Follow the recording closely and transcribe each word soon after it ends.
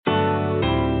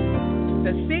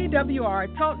The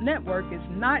CWR Talk Network is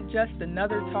not just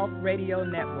another talk radio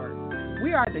network.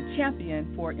 We are the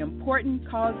champion for important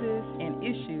causes and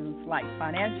issues like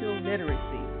financial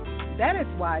literacy. That is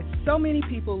why so many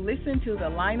people listen to the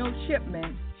Lionel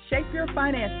Shipman Shape Your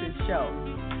Finances show.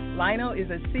 Lionel is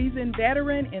a seasoned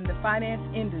veteran in the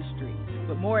finance industry,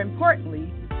 but more importantly,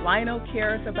 Lionel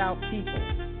cares about people.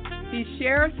 He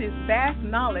shares his vast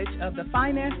knowledge of the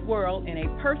finance world in a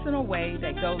personal way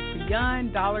that goes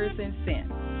beyond dollars and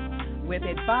cents, with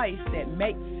advice that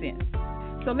makes sense.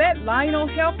 So let Lionel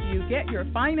help you get your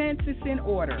finances in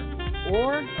order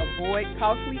or avoid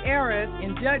costly errors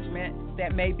in judgment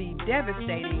that may be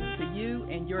devastating to you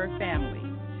and your family.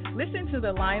 Listen to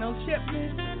the Lionel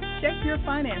Shipman Shape Your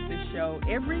Finances show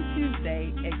every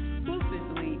Tuesday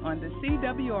exclusively on the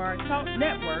CWR Talk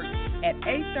Network at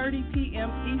 8:30 p.m.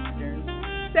 Eastern,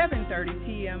 7:30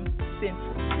 p.m.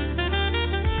 Central.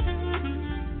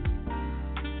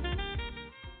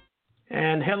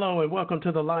 And hello and welcome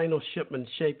to the Lionel Shipman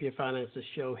Shape Your Finances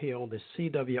show here on the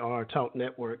CWR Talk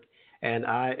Network. And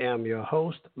I am your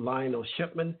host, Lionel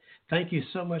Shipman. Thank you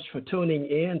so much for tuning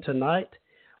in tonight.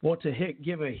 Want to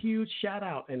give a huge shout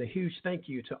out and a huge thank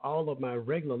you to all of my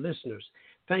regular listeners.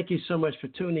 Thank you so much for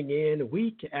tuning in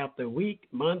week after week,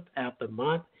 month after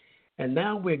month. And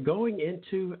now we're going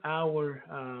into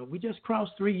we just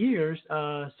crossed 3 years,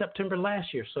 September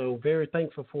last year. So very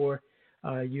thankful for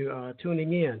you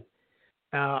tuning in.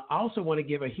 I also want to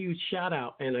give a huge shout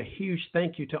out and a huge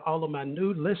thank you to all of my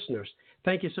new listeners.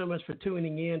 Thank you so much for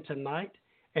tuning in tonight.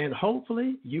 And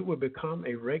hopefully you will become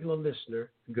a regular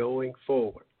listener going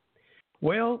forward.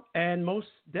 Well, and most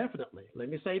definitely, let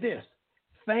me say this.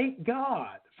 Thank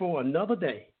God for another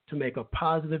day to make a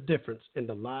positive difference in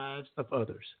the lives of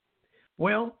others.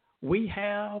 Well, we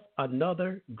have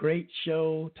another great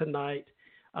show tonight.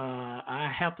 I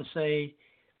have to say,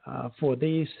 for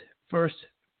these first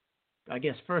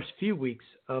few weeks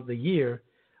of the year,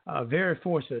 very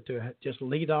fortunate to just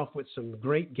lead off with some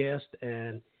great guests,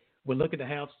 and we're looking to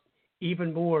have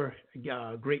even more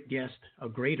great guests, a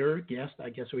greater guest, I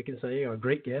guess we can say, or a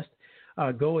great guest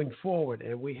going forward.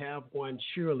 And we have one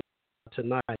surely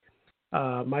tonight.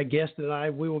 My guest and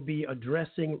I, we will be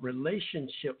addressing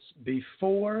relationships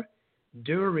before,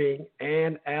 during,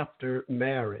 and after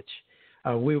marriage.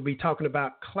 We will be talking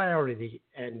about clarity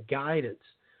and guidance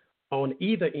on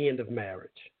either end of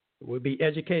marriage. We'll be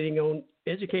educating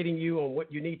you on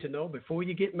what you need to know before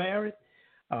you get married,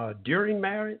 during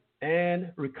marriage,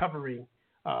 and recovering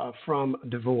from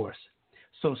divorce.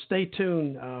 So stay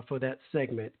tuned for that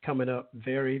segment coming up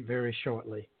very, very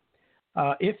shortly.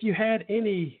 If you had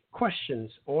any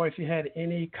questions or if you had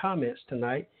any comments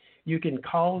tonight, you can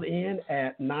call in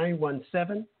at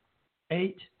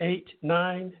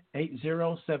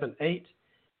 917-889-8078,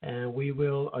 and we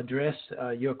will address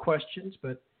your questions.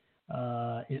 But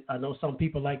I know some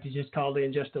people like to just call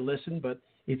in just to listen, but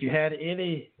if you had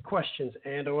any questions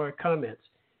and or comments,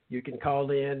 you can call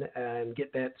in and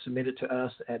get that submitted to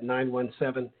us at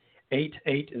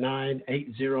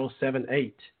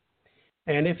 917-889-8078.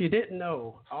 And if you didn't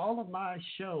know, all of my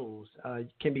shows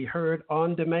can be heard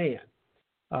on demand.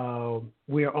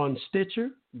 We are on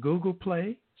Stitcher, Google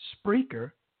Play,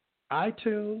 Spreaker,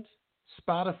 iTunes,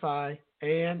 Spotify,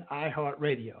 and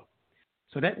iHeartRadio.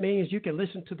 So that means you can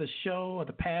listen to the show or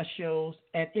the past shows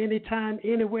at any time,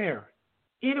 anywhere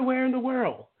in the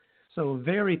world. So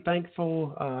very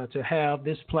thankful to have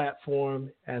this platform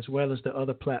as well as the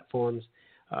other platforms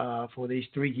for these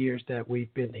 3 years that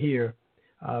we've been here.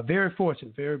 Very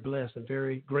fortunate, very blessed, and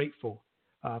very grateful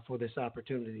for this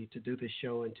opportunity to do this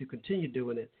show and to continue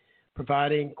doing it,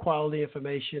 providing quality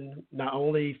information, not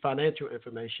only financial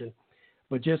information,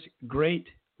 but just great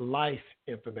life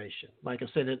information. Like I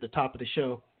said at the top of the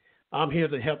show, I'm here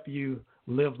to help you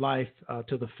live life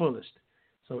to the fullest.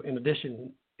 So in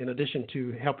addition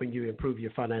to helping you improve your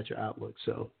financial outlook.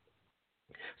 So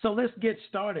let's get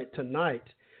started tonight.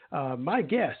 My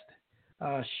guest,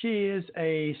 she is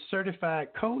a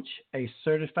certified coach, a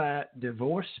certified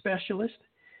divorce specialist.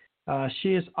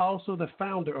 She is also the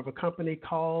founder of a company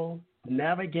called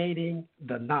Navigating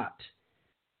the Knot.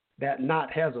 That knot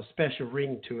has a special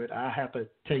ring to it. I'll have to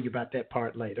tell you about that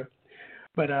part later.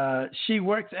 But she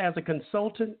works as a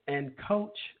consultant and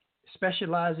coach,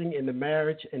 specializing in the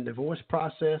marriage and divorce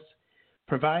process,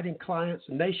 providing clients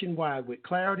nationwide with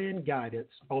clarity and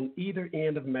guidance on either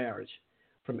end of marriage,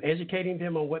 from educating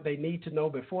them on what they need to know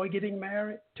before getting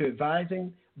married to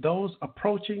advising those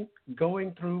approaching,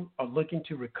 going through, or looking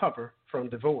to recover from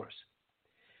divorce.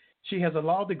 She has a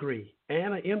law degree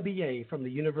and an MBA from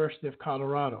the University of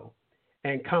Colorado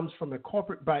and comes from a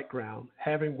corporate background,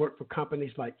 having worked for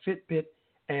companies like Fitbit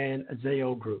and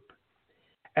Zayo Group.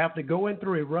 After going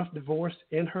through a rough divorce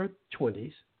in her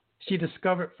 20s, she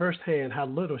discovered firsthand how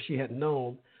little she had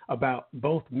known about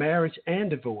both marriage and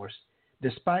divorce,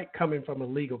 despite coming from a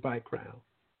legal background.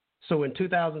 So in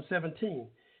 2017,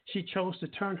 she chose to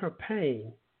turn her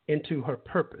pain into her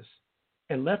purpose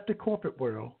and left the corporate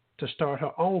world to start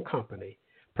her own company,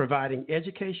 providing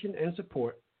education and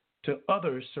support to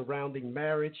others surrounding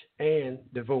marriage and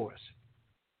divorce.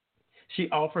 She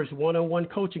offers one-on-one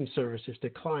coaching services to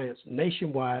clients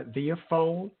nationwide via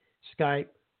phone, Skype,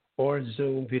 or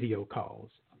Zoom video calls.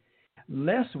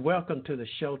 Let's welcome to the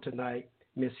show tonight,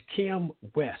 Miss Kim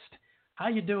West. How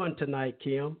you doing tonight,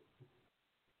 Kim?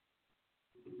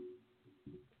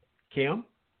 Kim?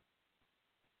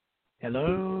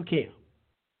 Hello, Kim.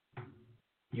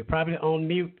 You're probably on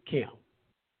mute, Kim.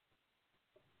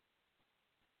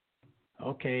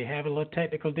 Okay, having a little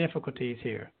technical difficulties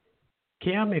here.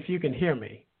 Kim, if you can hear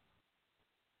me.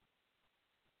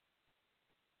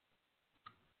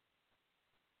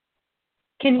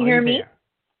 Can you hear me? There?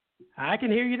 I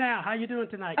can hear you now. How you doing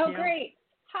tonight, Oh, Kim? great.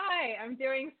 Hi, I'm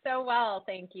doing so well,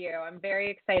 thank you. I'm very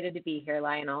excited to be here,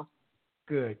 Lionel.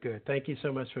 Good, good. Thank you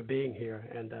so much for being here,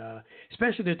 and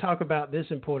especially to talk about this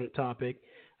important topic.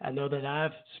 I know that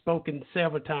I've spoken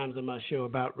several times on my show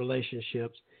about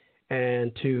relationships,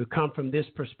 and to come from this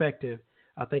perspective,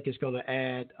 I think it's going to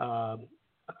add,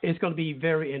 it's going to be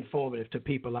very informative to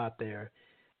people out there.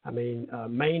 I mean,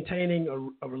 maintaining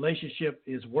a relationship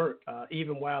is work,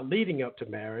 even while leading up to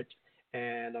marriage.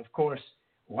 And, of course,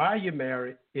 while you're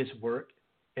married, it's work.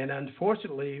 And,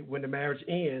 unfortunately, when the marriage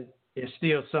ends, it's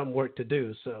still some work to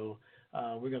do. So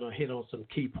we're going to hit on some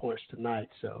key points tonight.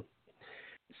 So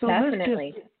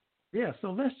Definitely.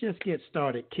 Let's just get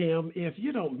started. Kim, if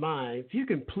you don't mind, if you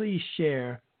can please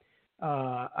share,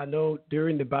 I know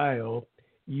during the bio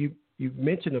you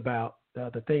mentioned about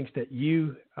the things that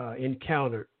you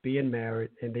encountered being married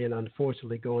and then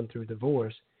unfortunately going through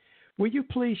divorce. Will you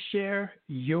please share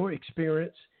your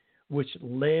experience which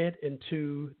led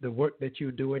into the work that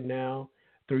you're doing now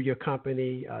through your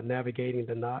company, Navigating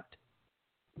the Knot?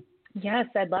 Yes,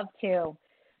 I'd love to.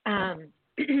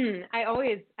 I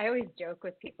always joke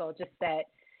with people just that,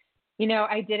 you know,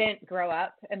 I didn't grow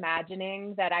up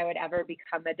imagining that I would ever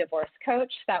become a divorce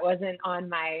coach. That wasn't on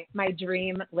my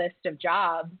dream list of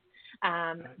jobs.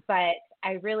 But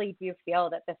I really do feel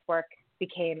that this work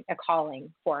became a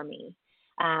calling for me.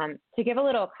 To give a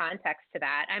little context to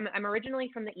that, I'm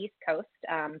originally from the East Coast,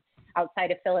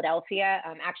 outside of Philadelphia,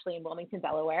 actually in Wilmington,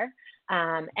 Delaware.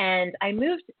 And I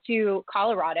moved to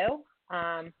Colorado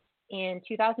in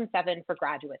 2007 for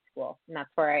graduate school. And that's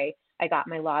where I got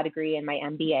my law degree and my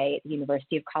MBA at the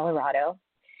University of Colorado.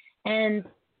 And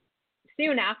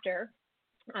soon after,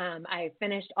 I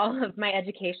finished all of my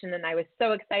education and I was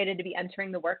so excited to be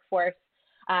entering the workforce.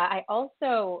 I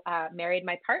also married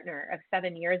my partner of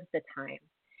 7 years at the time.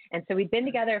 And so we'd been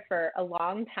together for a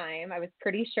long time. I was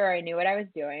pretty sure I knew what I was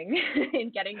doing in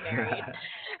getting married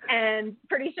and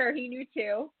pretty sure he knew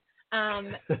too.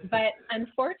 But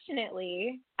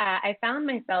unfortunately, I found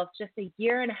myself just a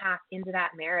year and a half into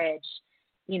that marriage,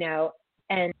 you know,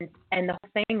 and the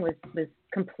whole thing was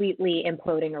completely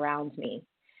imploding around me.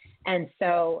 And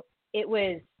so it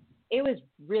was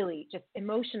really just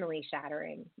emotionally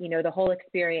shattering. You know, the whole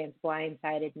experience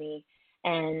blindsided me.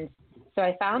 And so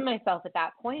I found myself at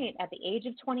that point at the age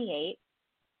of 28,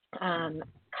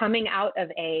 coming out of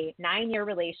a 9-year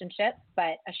relationship,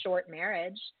 but a short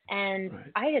marriage. And right.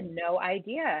 I had no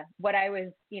idea what I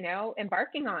was, you know,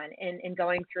 embarking on in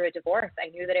going through a divorce. I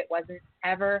knew that it wasn't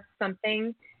ever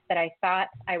something that I thought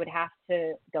I would have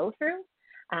to go through.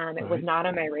 It was not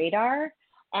on my radar.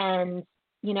 And,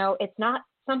 you know, it's not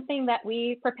something that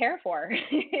we prepare for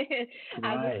as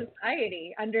a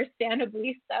society,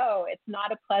 understandably so. It's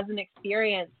not a pleasant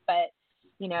experience, but,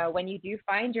 you know, when you do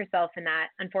find yourself in that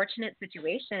unfortunate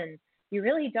situation, you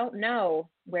really don't know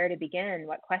where to begin,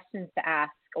 what questions to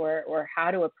ask, or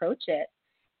how to approach it.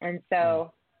 And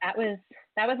so that was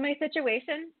my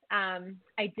situation.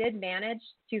 I did manage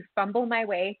to fumble my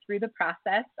way through the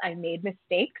process. I made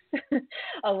mistakes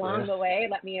along the way,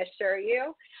 let me assure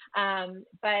you.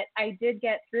 But I did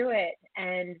get through it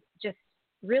and just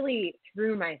really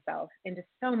threw myself into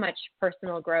so much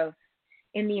personal growth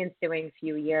in the ensuing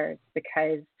few years,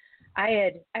 because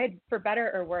I had, for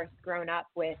better or worse, grown up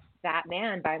with that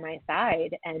man by my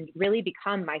side and really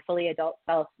become my fully adult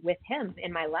self with him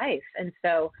in my life. And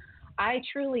so I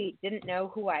truly didn't know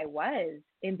who I was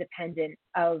independent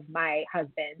of my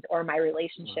husband or my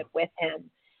relationship with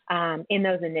him in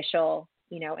those initial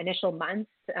months,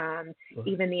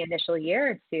 even the initial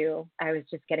year or two. I was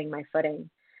just getting my footing.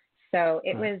 So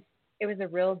it was a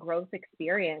real growth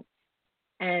experience.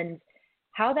 And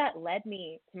how that led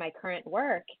me to my current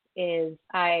work is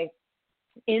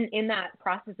in that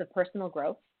process of personal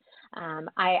growth,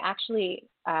 I actually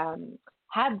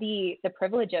had the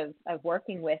privilege of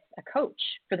working with a coach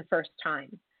for the first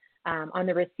time on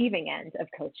the receiving end of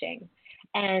coaching.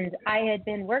 And I had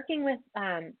been working with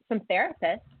some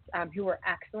therapists who were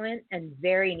excellent and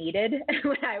very needed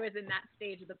when I was in that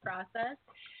stage of the process.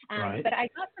 Right. But I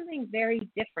got something very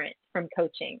different from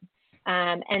coaching.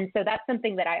 And so that's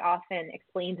something that I often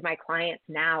explain to my clients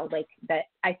now, like that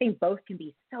I think both can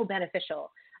be so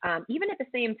beneficial, even at the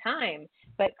same time,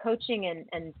 but coaching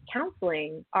and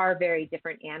counseling are very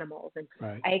different animals. And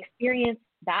Right. I experienced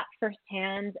that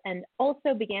firsthand and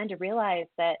also began to realize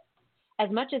that as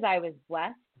much as I was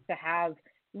blessed to have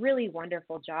really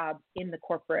wonderful jobs in the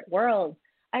corporate world,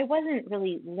 I wasn't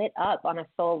really lit up on a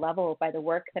soul level by the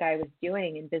work that I was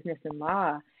doing in business and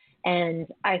law. And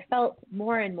I felt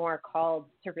more and more called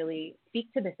to really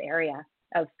speak to this area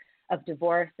of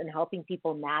divorce and helping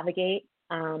people navigate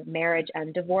marriage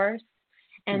and divorce.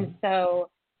 And so,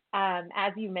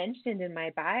 as you mentioned in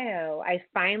my bio, I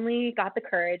finally got the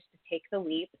courage to take the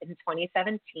leap in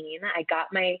 2017. I got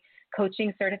my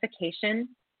coaching certification.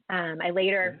 I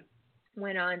later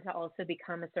went on to also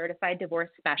become a certified divorce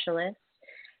specialist.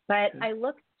 But I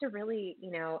looked to really,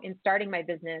 in starting my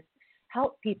business,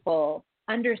 help people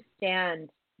understand,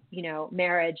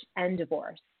 marriage and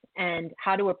divorce and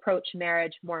how to approach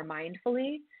marriage more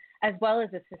mindfully, as well as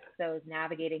assist those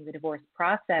navigating the divorce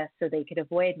process so they could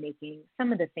avoid making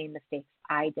some of the same mistakes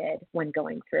I did when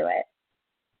going through it.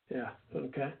 Yeah.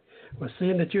 Okay. Well,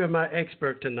 seeing that you're my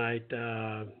expert tonight,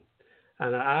 and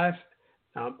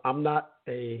I'm not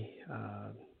a,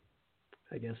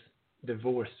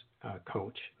 divorce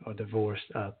coach or divorce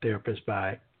therapist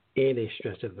by any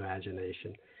stretch of the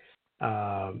imagination.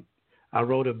 I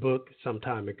wrote a book some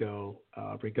time ago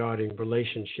regarding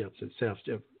relationships itself,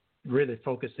 really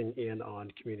focusing in on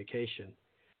communication.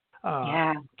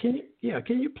 Can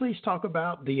you please talk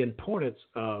about the importance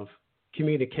of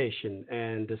communication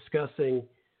and discussing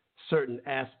certain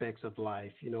aspects of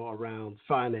life, around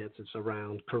finances,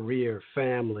 around career,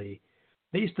 family?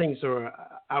 These things are,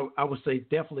 I would say,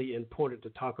 definitely important to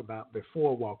talk about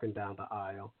before walking down the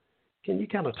aisle. Can you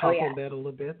kind of talk on that a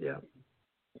little bit? Yeah.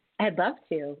 I'd love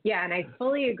to. Yeah, and I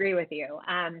fully agree with you.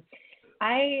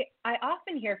 I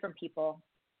often hear from people,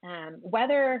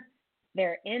 whether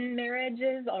they're in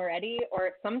marriages already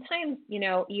or sometimes,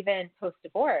 even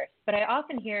post-divorce, but I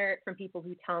often hear from people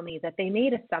who tell me that they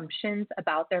made assumptions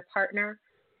about their partner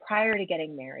prior to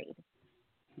getting married.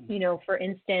 For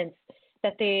instance,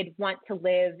 that they'd want to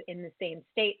live in the same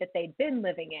state that they'd been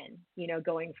living in,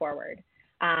 going forward,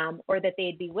 or that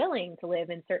they'd be willing to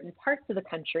live in certain parts of the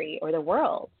country or the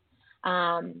world.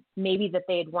 Maybe that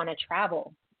they'd want to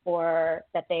travel, or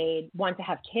that they'd want to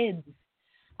have kids,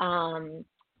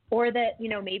 or that,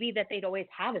 maybe that they'd always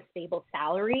have a stable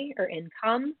salary or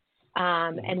income,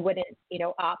 and wouldn't,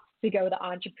 opt to go the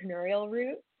entrepreneurial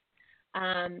route.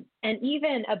 And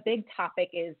even a big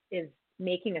topic is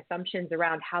making assumptions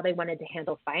around how they wanted to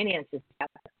handle finances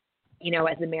together,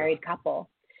 as a married couple.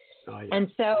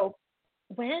 And so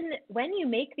when you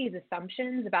make these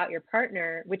assumptions about your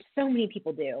partner, which so many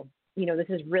people do, this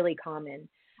is really common,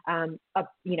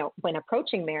 when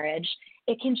approaching marriage,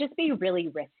 it can just be really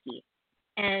risky.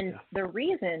 And the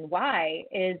reason why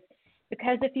is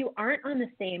because if you aren't on the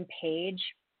same page,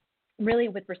 really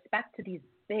with respect to these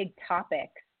big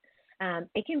topics,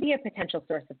 it can be a potential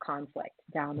source of conflict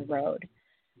down the road.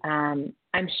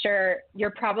 I'm sure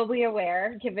you're probably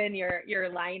aware, given your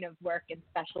line of work and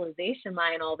specialization,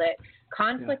 Lionel, that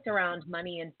conflict around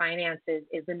money and finances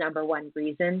is the number one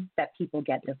reason that people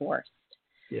get divorced.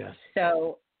 Yes.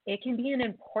 So it can be an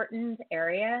important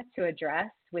area to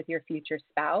address with your future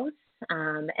spouse,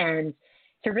 and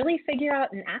to really figure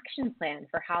out an action plan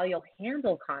for how you'll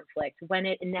handle conflict when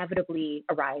it inevitably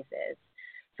arises.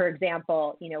 For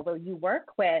example, will you work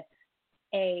with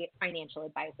a financial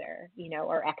advisor,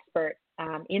 or expert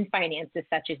in finances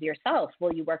such as yourself?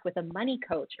 Will you work with a money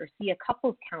coach or see a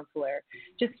couples counselor?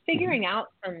 Just figuring out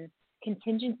some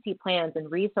contingency plans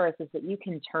and resources that you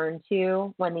can turn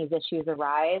to when these issues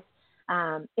arise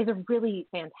is a really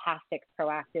fantastic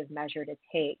proactive measure to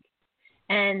take.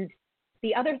 And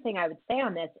the other thing I would say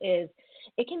on this is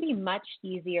it can be much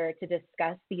easier to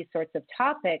discuss these sorts of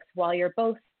topics while you're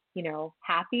both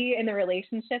happy in the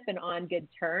relationship and on good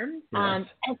terms,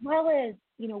 as well as,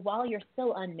 while you're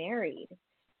still unmarried,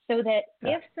 so that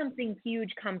if something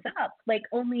huge comes up, like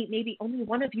maybe only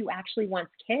one of you actually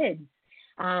wants kids,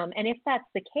 and if that's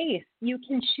the case, you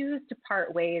can choose to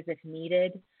part ways if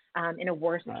needed in a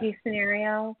worst case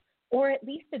scenario, or at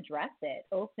least address it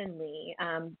openly,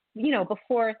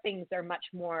 before things are much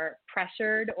more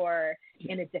pressured or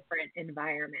in a different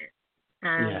environment.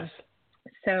 Yes.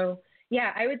 So,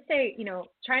 yeah, I would say,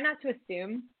 try not to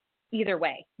assume either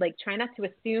way. Like, try not to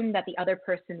assume that the other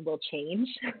person will change,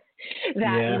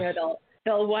 that, Yes.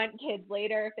 they'll want kids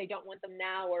later if they don't want them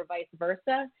now, or vice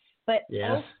versa. But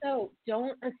Yes. also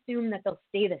don't assume that they'll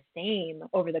stay the same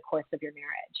over the course of your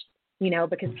marriage,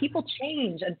 because people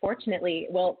change, unfortunately.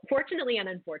 Well, fortunately and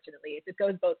unfortunately, it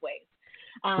goes both ways.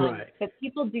 Right. But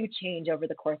people do change over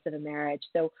the course of a marriage.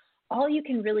 So all you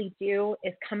can really do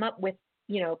is come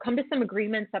to some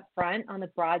agreements up front on the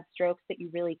broad strokes that you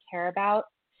really care about.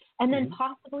 And then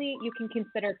possibly you can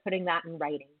consider putting that in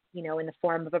writing, in the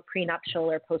form of a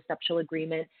prenuptial or postnuptial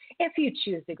agreement, if you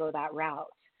choose to go that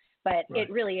route. But Right. it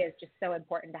really is just so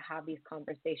important to have these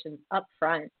conversations up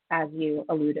front, as you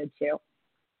alluded to.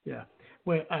 Yeah.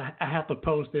 Well, I have to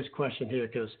pose this question here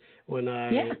because when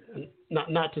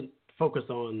not to focus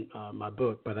on my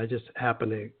book, but I just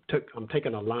I'm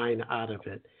taking a line out of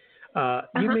it.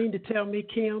 You mean to tell me,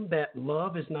 Kim, that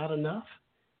love is not enough?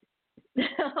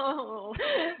 Oh,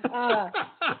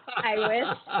 I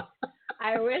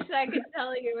wish I could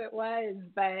tell you it was,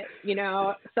 but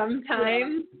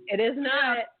sometimes it is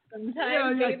not.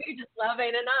 Sometimes maybe just love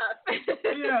ain't enough.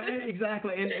 Yeah,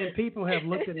 exactly. And people have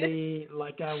looked at me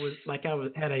like I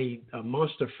had a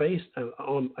monster face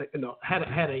on, had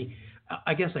a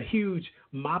I guess a huge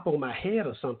mop on my head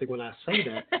or something when I say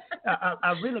that.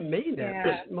 I really mean that.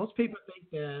 Yeah. Most people think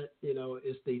that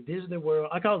it's the Disney World.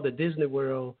 I call it the Disney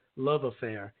World love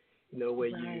affair. Where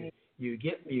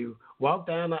you walk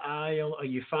down the aisle, or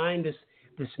you find this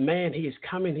man. He is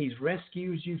coming. He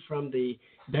rescues you from the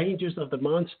dangers of the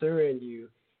monster, and you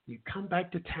come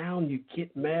back to town. You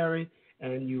get married,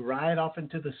 and you ride off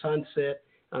into the sunset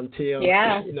until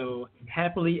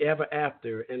happily ever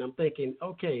after. And I'm thinking,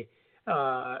 okay.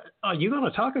 Are you going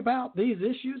to talk about these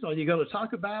issues? Are you going to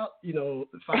talk about,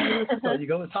 finances? Are you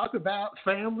going to talk about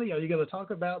family? Are you going to talk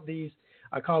about these,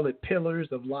 I call it pillars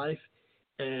of life?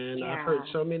 And I've heard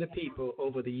so many people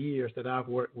over the years that I've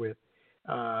worked with,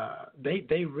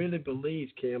 they really believe,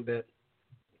 Kim, that,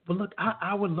 well, look,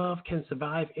 our love can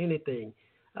survive anything.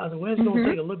 I said, well, it's going to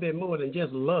take a little bit more than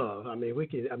just love.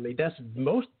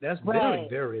 That's very,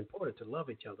 very important to love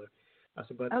each other. I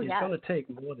said, but it's going to take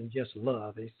more than just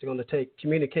love. It's going to take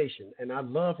communication. And I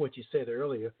love what you said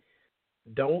earlier.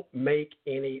 Don't make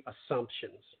any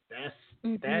assumptions.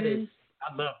 That is,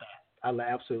 I love that. I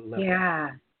absolutely love that. Yeah.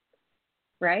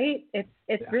 Right?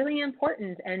 It's really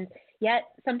important. And yet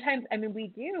sometimes, we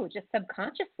do just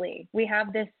subconsciously. We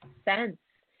have this sense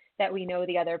that we know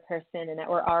the other person and that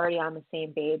we're already on the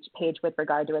same page with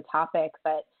regard to a topic.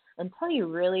 But until you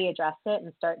really address it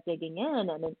and start digging in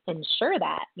and ensure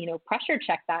that, pressure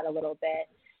check that a little bit,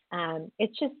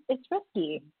 it's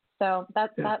risky. So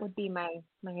that would be my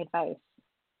advice.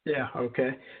 Yeah.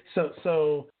 Okay.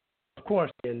 So of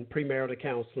course, in premarital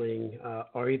counseling,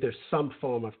 or either some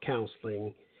form of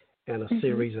counseling and a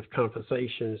series of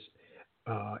conversations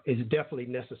is definitely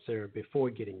necessary before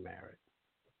getting married.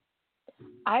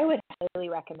 I would highly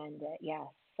recommend it. Yes.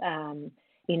 And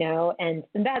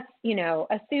that's,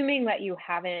 assuming that you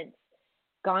haven't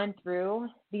gone through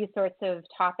these sorts of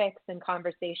topics and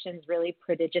conversations really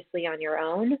prodigiously on your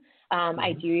own.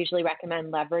 I do usually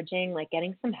recommend leveraging, like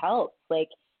getting some help, like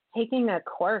taking a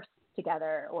course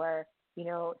together, or,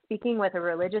 speaking with a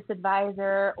religious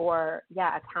advisor, or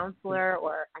a counselor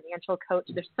or financial coach.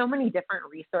 There's so many different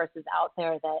resources out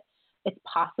there that it's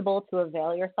possible to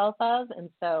avail yourself of. And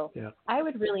so I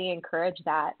would really encourage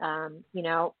that,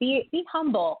 be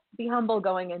humble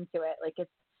going into it. Like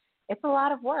it's a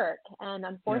lot of work. And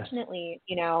unfortunately,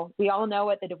 we all know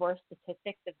what the divorce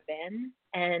statistics have been.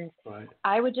 And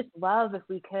I would just love if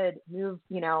we could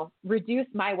reduce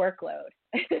my workload.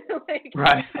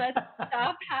 Let's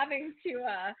stop having to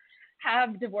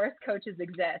have divorce coaches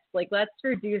exist. Like, let's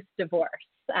reduce divorce.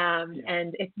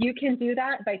 And if you can do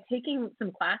that by taking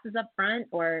some classes up front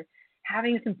or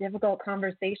having some difficult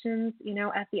conversations,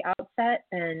 at the outset,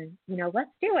 then,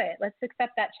 let's do it. Let's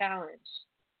accept that challenge.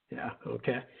 Yeah.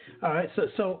 Okay. All right.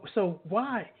 So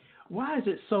why is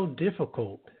it so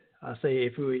difficult? I say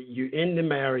if you're in the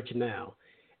marriage now,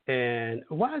 and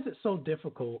why is it so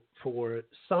difficult for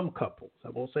some couples? I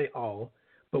won't say all,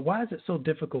 but why is it so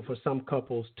difficult for some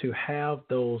couples to have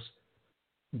those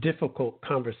difficult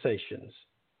conversations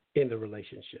in the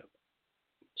relationship?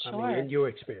 Sure. I mean, in your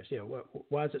experience,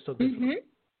 why is it so difficult?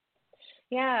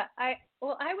 Yeah, I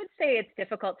would say it's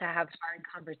difficult to have hard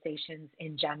conversations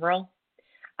in general.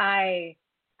 I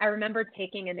remember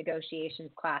taking a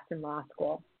negotiations class in law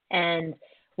school, and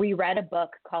we read a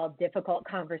book called Difficult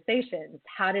Conversations,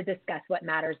 How to Discuss What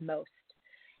Matters Most.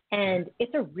 And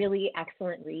it's a really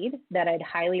excellent read that I'd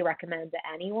highly recommend to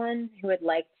anyone who would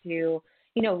like to,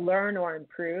 learn or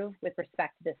improve with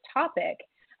respect to this topic.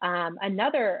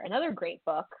 Another great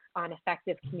book on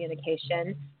effective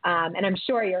communication, and I'm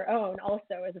sure your own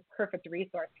also is a perfect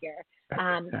resource here.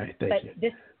 Thank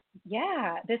you.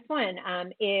 This one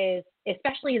is,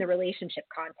 especially in the relationship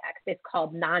context, it's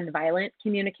called Nonviolent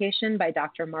Communication by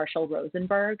Dr. Marshall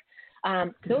Rosenberg.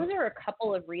 Those are a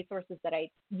couple of resources that I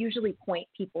usually point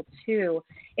people to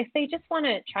if they just want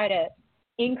to try to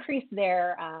increase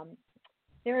their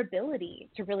ability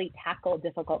to really tackle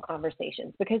difficult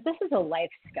conversations, because this is a life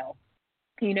skill,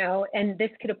 and this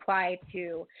could apply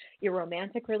to your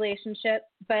romantic relationship,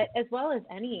 but as well as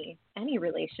any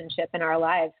relationship in our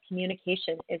lives.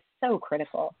 Communication is so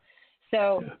critical.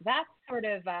 So that's sort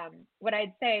of what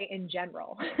I'd say in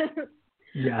general.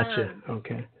 Gotcha.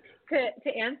 Okay.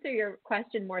 To answer your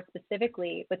question more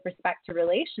specifically with respect to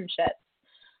relationships,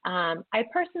 I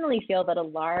personally feel that a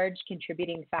large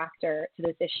contributing factor to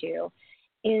this issue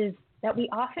is that we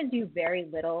often do very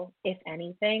little, if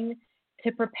anything,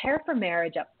 to prepare for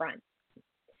marriage up front.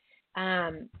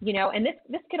 And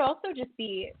this could also just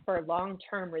be for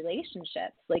long-term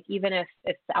relationships, like even if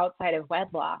it's outside of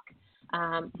wedlock.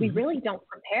 We really don't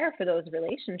prepare for those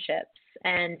relationships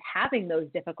and having those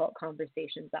difficult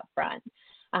conversations up front.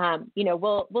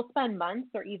 We'll spend months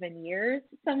or even years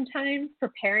sometimes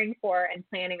preparing for and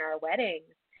planning our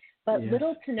weddings, but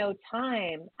little to no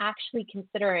time actually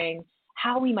considering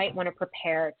how we might want to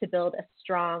prepare to build a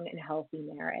strong and healthy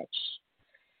marriage.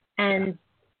 And,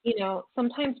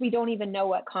 sometimes we don't even know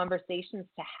what conversations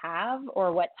to have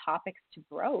or what topics to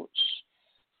broach.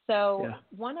 So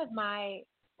one of my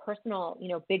personal,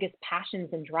 biggest passions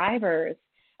and drivers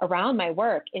around my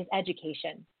work is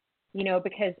education,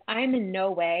 because I'm in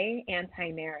no way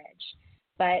anti-marriage,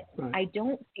 but I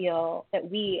don't feel that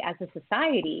we as a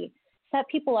society set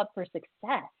people up for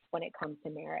success when it comes to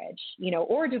marriage,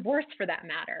 or divorce for that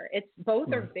matter. It's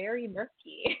both are very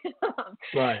murky.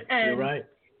 Right. You're right.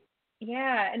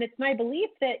 Yeah. And it's my belief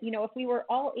that, if we were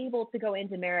all able to go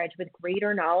into marriage with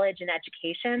greater knowledge and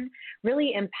education,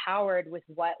 really empowered with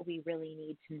what we really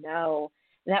need to know,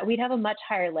 that we'd have a much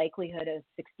higher likelihood of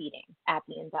succeeding at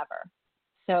the endeavor.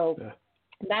 So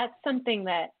that's something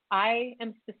that I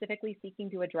am specifically seeking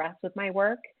to address with my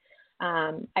work.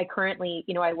 I currently,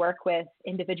 I work with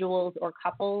individuals or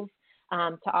couples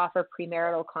to offer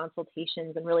premarital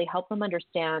consultations and really help them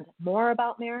understand more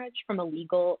about marriage from a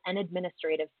legal and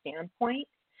administrative standpoint,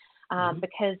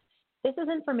 because this is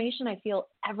information I feel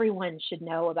everyone should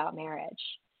know about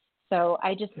marriage. So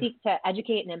I just seek to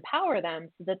educate and empower them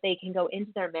so that they can go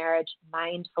into their marriage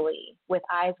mindfully, with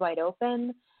eyes wide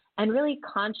open, and really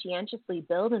conscientiously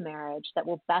build a marriage that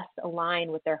will best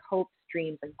align with their hopes,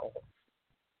 dreams, and goals.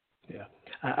 Yeah,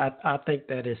 I think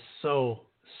that is so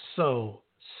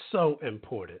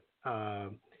important.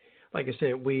 Like I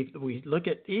said, we look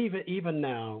at even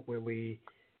now when we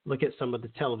look at some of the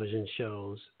television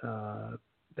shows,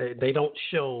 they don't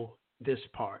show this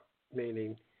part,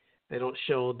 meaning they don't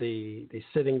show the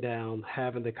sitting down,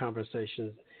 having the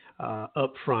conversations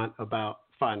up front about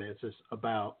finances,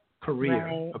 about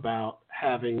career, about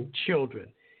having children,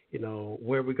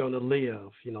 where we're going to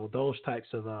live, those types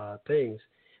of things.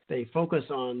 They focus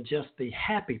on just the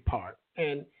happy part.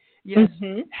 And yes,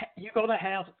 you're going to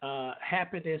have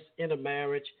happiness in a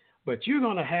marriage, but you're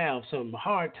going to have some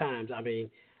hard times. I mean,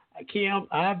 Kim,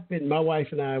 my wife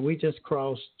and I, we just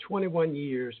crossed 21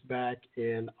 years back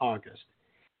in August.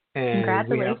 And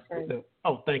congratulations.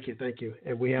 Thank you.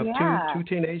 And we have two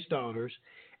teenage daughters,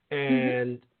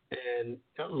 and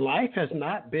life has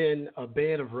not been a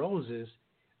bed of roses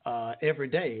every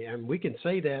day, and we can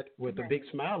say that with a big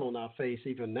smile on our face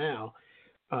even now.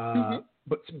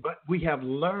 But we've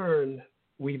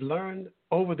learned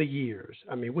over the years.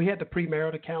 I mean, we had the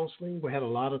premarital counseling. We had a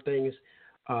lot of things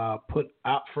put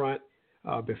out front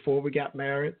before we got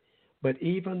married. But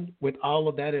even with all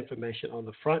of that information on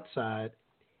the front side,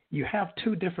 you have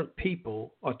two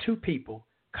people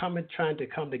trying to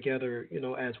come together,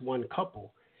 as one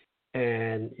couple.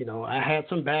 And, I had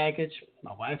some baggage,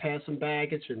 my wife had some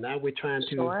baggage, and now we're trying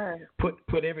to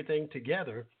put everything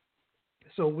together.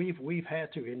 So we've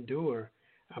had to endure,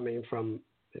 from,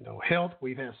 health,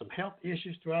 we've had some health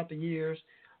issues throughout the years,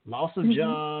 loss of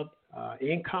job,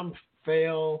 income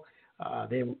fail,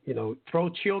 then, throw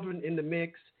children in the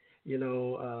mix.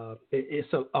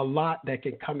 It's a lot that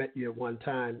can come at you at one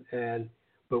time.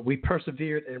 But we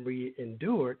persevered and we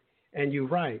endured. And you're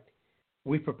right.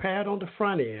 We prepared on the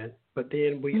front end, but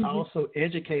then we also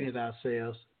educated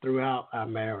ourselves throughout our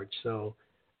marriage. So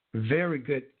very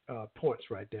good points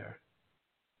right there.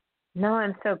 No,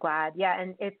 I'm so glad. Yeah,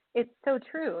 and it's so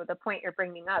true. The point you're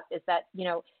bringing up is that,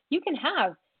 you can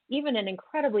have even an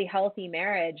incredibly healthy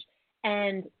marriage,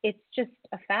 and it's just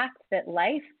a fact that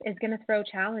life is going to throw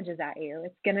challenges at you.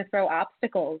 It's going to throw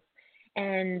obstacles,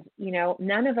 and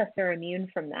none of us are immune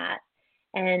from that.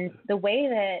 And the way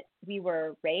that we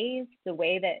were raised, the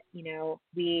way that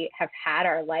we have had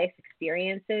our life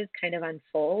experiences kind of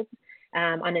unfold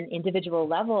on an individual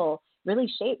level really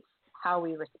shapes how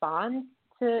we respond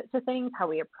to things, how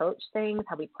we approach things,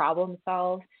 how we problem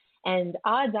solve. And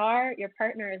odds are your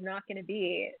partner is not going to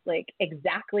be like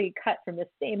exactly cut from the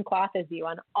same cloth as you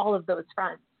on all of those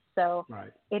fronts. So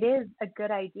It is a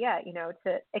good idea,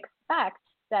 to expect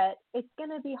that it's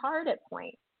going to be hard at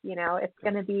points. It's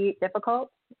going to be difficult.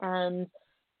 And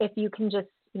if you can just,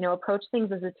 approach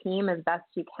things as a team as best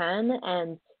you can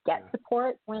and get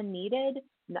support when needed,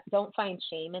 don't find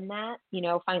shame in that,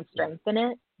 find strength in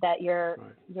it, that you're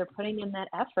putting in that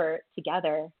effort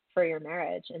together for your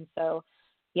marriage. And so,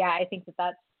 yeah, I think that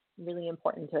that's really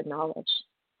important to acknowledge.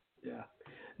 Yeah.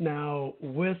 Now,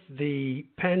 with the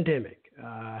pandemic,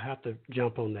 I have to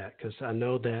jump on that because I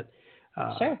know that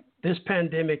this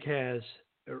pandemic has,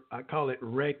 I call it,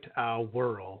 wrecked our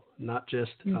world, not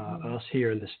just us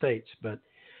here in the States,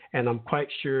 and I'm quite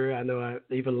sure, I know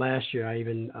even last year I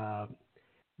even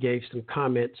gave some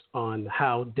comments on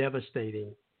how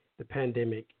devastating the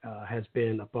pandemic has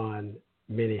been upon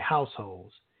many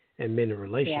households and many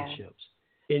relationships.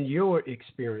 In your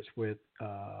experience with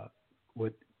the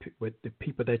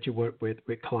people that you work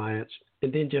with clients,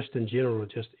 and then just in general,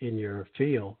 just in your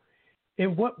field,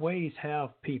 in what ways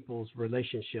have people's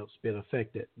relationships been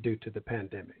affected due to the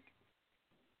pandemic?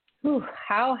 Ooh,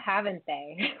 how haven't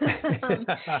they?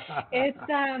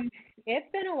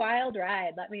 It's been a wild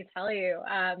ride, let me tell you.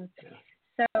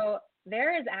 So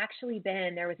there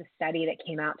was a study that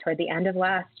came out toward the end of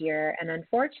last year, and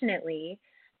unfortunately,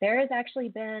 there has actually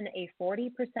been a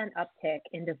 40% uptick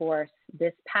in divorce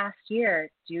this past year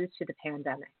due to the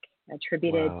pandemic,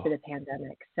 attributed to the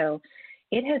pandemic. So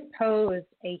it has posed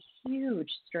a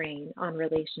huge strain on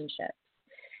relationships.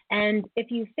 And if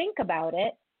you think about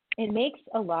it, it makes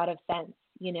a lot of sense.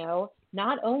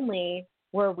 Not only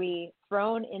were we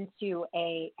thrown into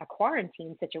a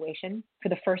quarantine situation for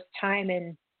the first time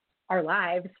in our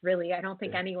lives, really. I don't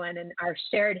think anyone in our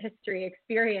shared history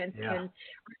experience can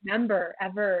remember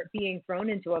ever being thrown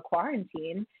into a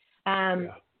quarantine.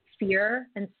 Fear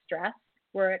and stress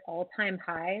were at all-time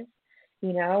highs.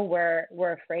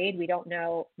 We're afraid. We don't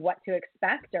know what to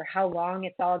expect or how long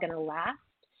it's all going to last.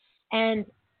 And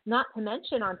not to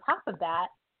mention, on top of that,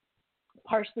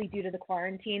 partially due to the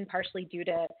quarantine, partially due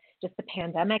to just the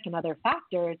pandemic and other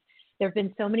factors, there have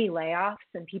been so many layoffs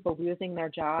and people losing their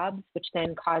jobs, which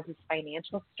then causes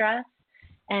financial stress.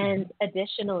 And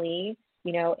additionally,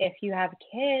 if you have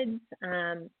kids,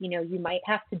 you might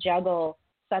have to juggle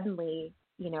suddenly,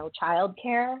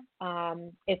 childcare.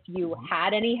 If you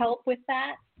had any help with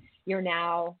that, you're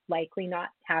now likely not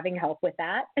having help with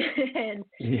that. and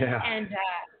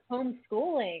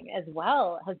homeschooling as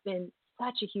well has been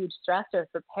such a huge stressor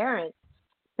for parents,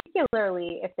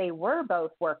 particularly if they were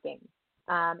both working.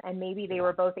 And maybe they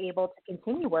were both able to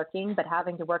continue working, but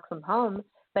having to work from home.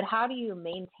 But how do you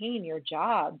maintain your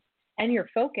job and your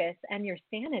focus and your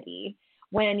sanity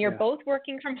when you're both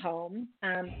working from home?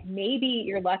 Maybe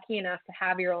you're lucky enough to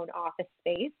have your own office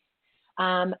space,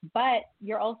 but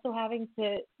you're also having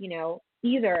to,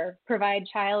 either provide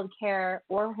childcare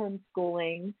or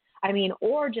homeschooling.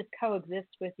 Or just coexist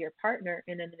with your partner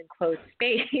in an enclosed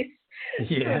space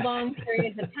for long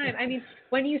periods of time.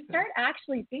 When you start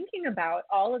actually thinking about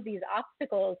all of these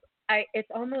obstacles, it's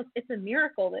a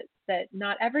miracle that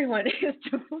not everyone is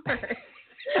divorced.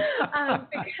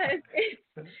 Because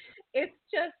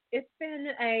it's been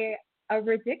a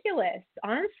ridiculous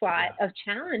onslaught of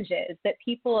challenges that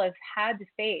people have had to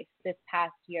face this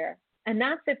past year. And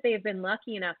that's if they've been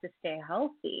lucky enough to stay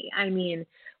healthy.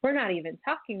 We're not even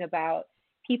talking about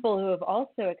people who have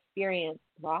also experienced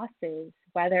losses,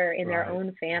 whether in their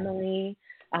own family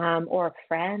or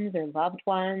friends or loved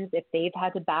ones, if they've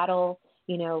had to battle,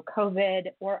 COVID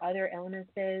or other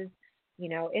illnesses.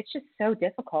 It's just so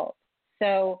difficult.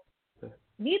 So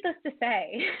needless to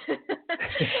say,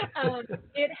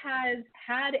 it has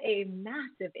had a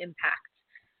massive impact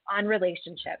on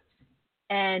relationships.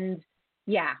 And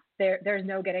there's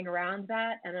no getting around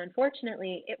that. And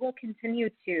unfortunately, it will continue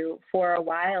to for a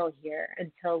while here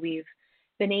until we've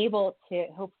been able to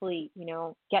hopefully,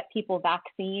 get people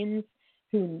vaccines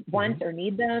who want or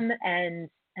need them and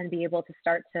be able to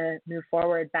start to move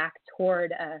forward back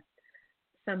toward a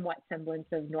somewhat semblance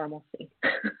of normalcy.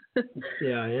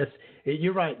 Yeah,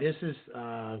 you're right. This is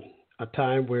a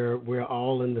time where we're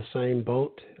all in the same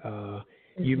boat.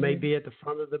 You may be at the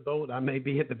front of the boat, I may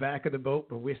be at the back of the boat,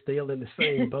 but we're still in the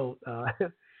same boat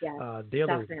Yes,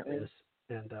 dealing definitely. with this.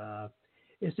 And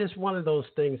it's just one of those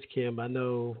things, Kim. I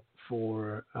know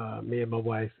for me and my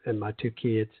wife and my two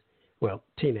kids, well,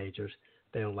 teenagers,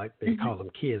 they don't like me to call them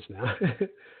kids now.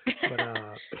 But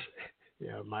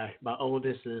yeah, my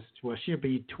oldest is, well, she'll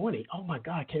be 20. Oh my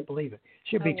God, I can't believe it.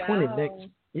 She'll be 20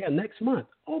 next month.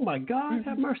 Oh my God,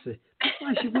 have mercy. That's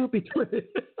right, she will be 20.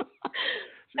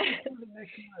 She'll be 20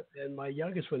 next month. And my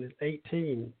youngest one is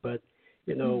 18. But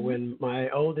you know, when my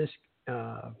oldest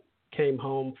came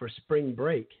home for spring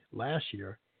break last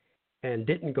year and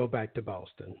didn't go back to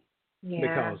Boston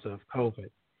because of COVID.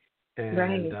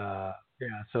 And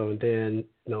so then,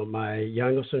 you know, my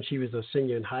youngest one, she was a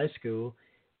senior in high school,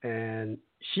 and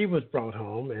she was brought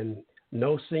home, and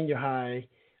no senior high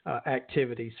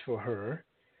activities for her.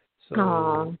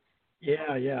 So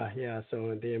yeah.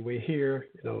 So and then we're here,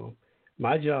 you know,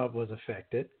 my job was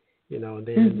affected, you know, and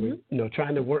then we, you know,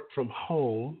 trying to work from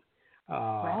home.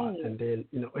 And then,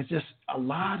 you know, it's just a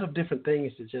lot of different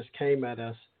things that just came at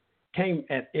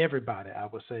everybody, I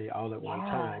would say, all at one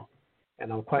time.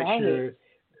 And I'm quite sure the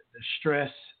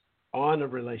stress on a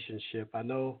relationship, I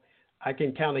know I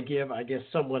can kind of give, I guess,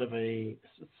 somewhat of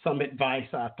some advice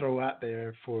I throw out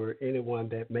there for anyone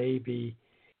that may be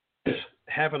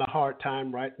having a hard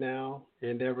time right now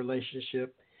in their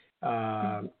relationship.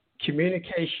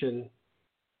 Communication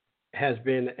has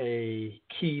been a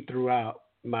key throughout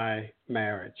my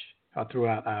marriage, or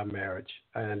throughout our marriage,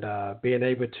 and being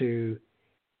able to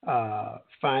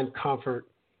find comfort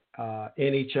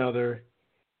in each other,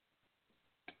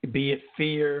 be it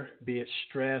fear, be it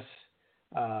stress.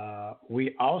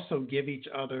 We also give each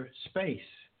other space.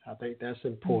 I think that's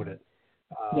important.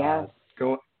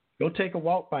 Go take a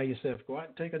walk by yourself. Go out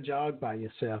and take a jog by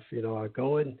yourself. You know, or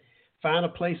go and find a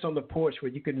place on the porch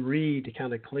where you can read to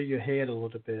kind of clear your head a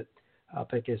little bit. I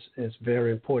think it's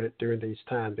very important during these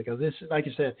times, because this, like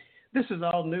you said, this is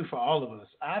all new for all of us.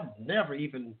 I've never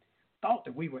even thought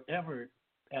that we were ever,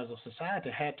 as a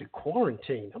society, had to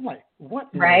quarantine. I'm like, what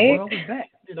in the world is that?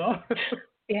 You know?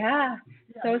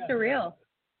 So surreal.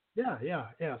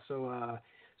 Yeah.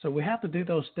 So we have to do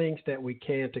those things that we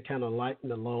can to kind of lighten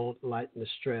the load, lighten the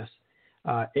stress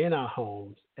in our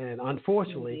homes. And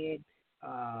unfortunately,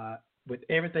 with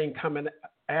everything coming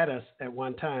at us at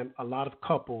one time, a lot of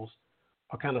couples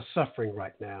are kind of suffering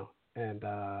right now, and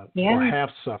or have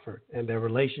suffered, and their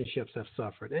relationships have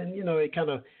suffered. And, you know, it kind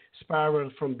of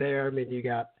spiraled from there. I mean, you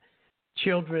got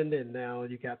children, and now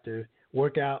you got to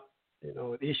work out, you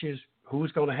know, issues, who's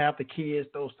going to have the kids,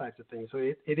 those types of things. So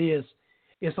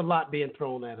it's a lot being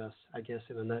thrown at us, I guess,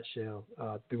 in a nutshell,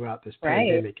 throughout this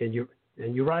pandemic. And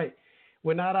you're right.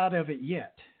 We're not out of it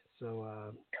yet. So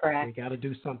we got to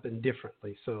do something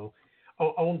differently. So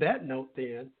on that note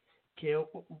then, Kim,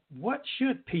 what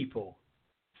should people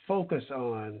focus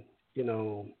on, you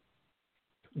know,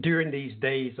 during these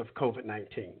days of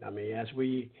COVID-19? I mean, as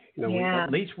we, you know, at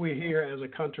least we're here as a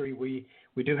country, we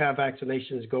do have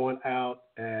vaccinations going out,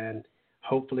 and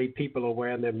hopefully people are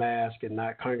wearing their mask and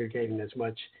not congregating as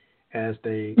much as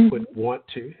they would want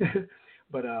to.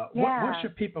 But what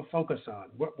should people focus on?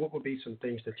 What would be some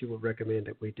things that you would recommend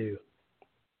that we do?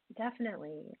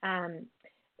 Definitely.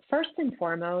 First and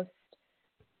foremost,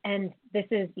 and this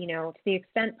is, you know, to the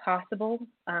extent possible,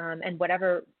 and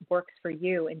whatever works for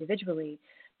you individually,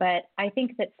 but I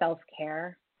think that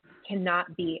self-care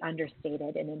cannot be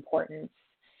understated in importance.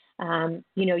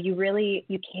 You know,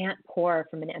 you can't pour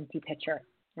from an empty pitcher.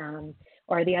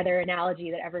 Or the other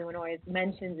analogy that everyone always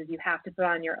mentions is you have to put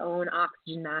on your own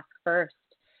oxygen mask first.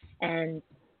 And,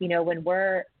 you know, when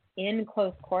we're in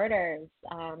close quarters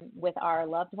with our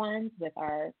loved ones, with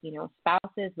our, you know,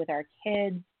 spouses, with our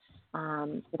kids,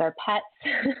 with our pets,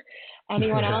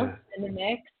 anyone else in the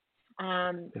mix,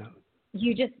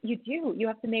 you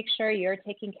have to make sure you're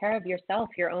taking care of yourself,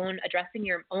 addressing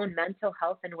your own mental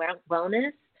health and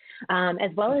wellness,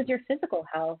 as well as your physical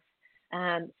health,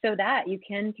 so that you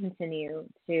can continue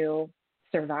to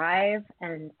survive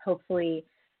and hopefully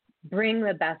bring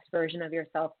the best version of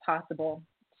yourself possible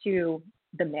to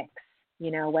the mix, you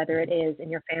know, whether it is in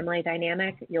your family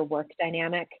dynamic, your work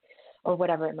dynamic, or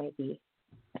whatever it might be.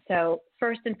 So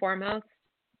first and foremost,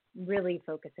 really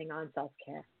focusing on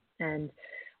self-care and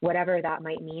whatever that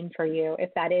might mean for you. If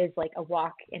that is like a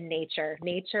walk in nature,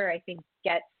 I think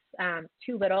gets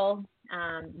too little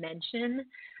mention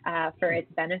for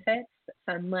its benefits,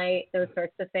 sunlight, those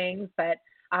sorts of things. But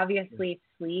obviously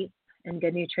sleep and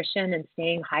good nutrition and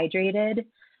staying hydrated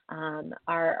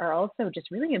are also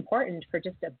just really important for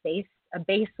just a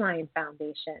baseline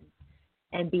foundation.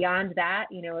 And beyond that,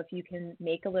 if you can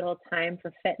make a little time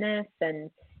for fitness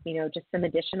and, just some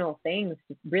additional things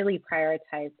to really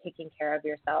prioritize taking care of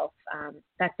yourself,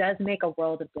 that does make a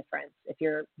world of difference if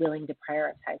you're willing to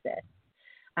prioritize it.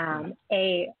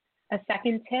 A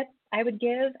second tip I would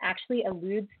give actually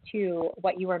alludes to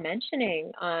what you were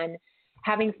mentioning on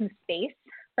having some space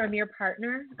from your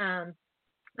partner.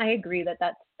 I agree that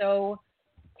that's so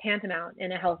tantamount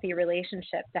in a healthy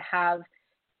relationship to have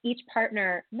each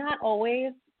partner not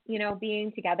always,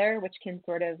 being together, which can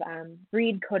sort of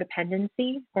breed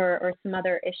codependency or some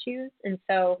other issues. And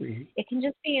so it can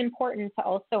just be important to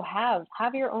also have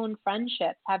your own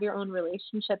friendships, have your own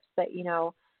relationships that,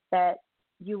 that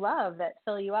you love, that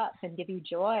fill you up and give you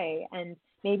joy, and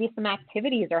maybe some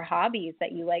activities or hobbies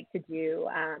that you like to do,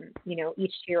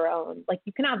 each to your own. Like,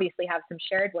 you can obviously have some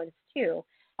shared ones too.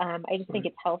 I just think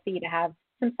it's healthy to have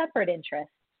some separate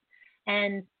interests.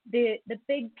 And the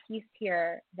big piece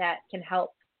here that can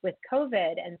help with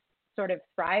COVID and sort of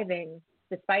thriving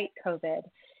despite COVID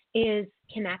is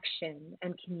connection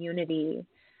and community.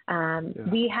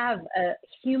 We have a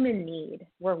human need.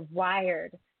 We're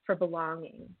wired for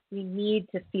belonging. We need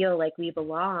to feel like we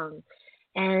belong.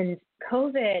 And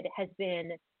COVID has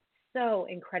been so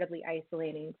incredibly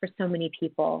isolating for so many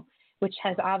people, which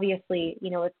has obviously,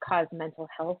 it's caused mental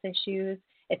health issues.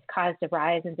 It's caused a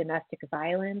rise in domestic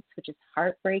violence, which is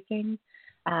heartbreaking.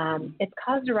 It's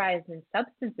caused a rise in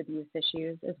substance abuse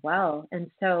issues as well. And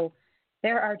so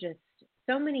there are just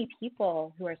so many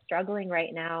people who are struggling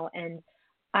right now. And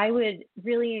I would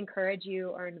really encourage you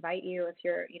or invite you,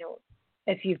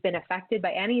 if you've been affected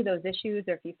by any of those issues,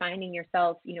 or if you're finding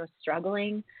yourself,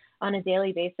 struggling on a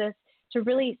daily basis, to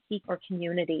really seek our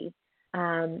community.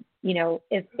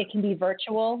 If it can be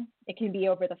virtual, it can be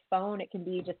over the phone, it can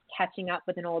be just catching up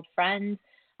with an old friend.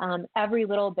 Every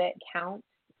little bit counts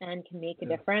and can make a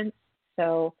difference.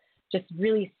 So just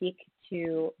really seek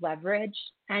to leverage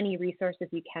any resources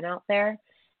you can out there.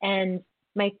 And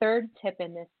my third tip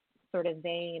in this sort of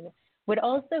vein would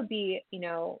also be,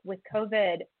 with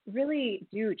COVID, really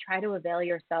do try to avail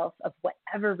yourself of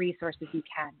whatever resources you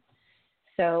can.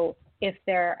 So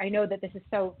I know that this is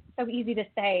so easy to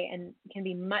say and can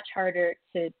be much harder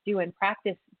to do in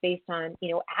practice based on,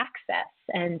 access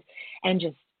and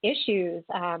just issues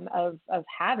of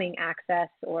having access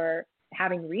or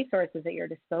having resources at your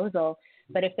disposal.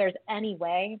 But if there's any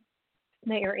way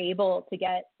that you're able to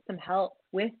get some help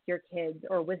with your kids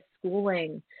or with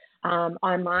schooling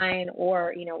online,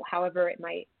 or, however it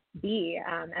might be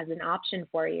as an option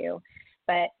for you,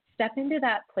 but step into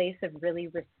that place of really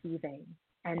receiving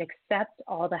and accept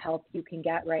all the help you can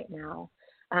get right now.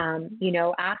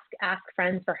 Ask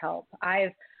friends for help.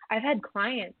 I've had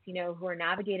clients, who are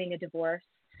navigating a divorce.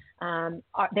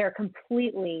 They're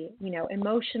completely,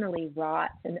 emotionally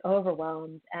wrought and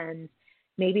overwhelmed, and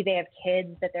maybe they have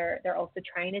kids that they're also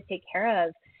trying to take care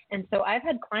of. And so I've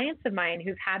had clients of mine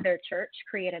who've had their church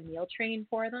create a meal train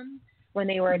for them when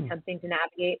they were attempting to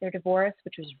navigate their divorce,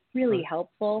 which was really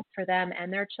helpful for them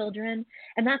and their children.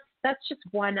 And that's just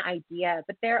one idea.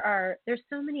 But there's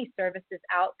so many services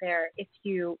out there if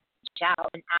you reach out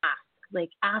and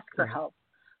ask for help,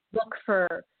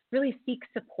 really seek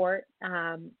support,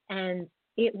 and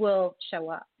it will show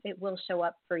up. It will show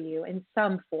up for you in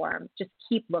some form. Just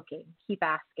keep looking, keep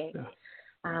asking.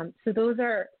 So those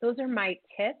are my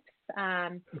tips.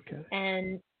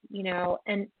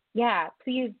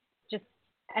 Please just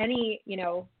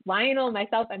Lionel,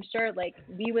 myself, I'm sure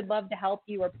we would love to help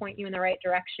you or point you in the right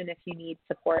direction if you need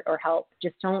support or help.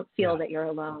 Just don't feel that you're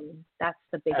alone. That's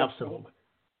the biggest thing.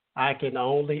 I can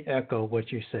only echo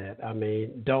what you said. I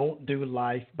mean, don't do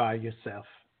life by yourself.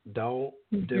 Don't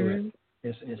do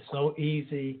it. It's so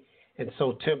easy and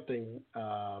so tempting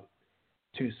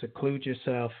to seclude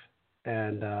yourself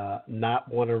and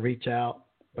not want to reach out.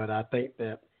 But I think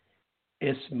that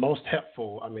it's most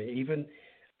helpful. I mean, even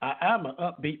I'm an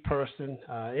upbeat person.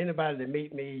 Anybody that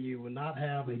meet me, you will not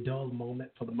have a dull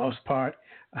moment for the most part.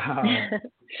 I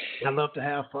love to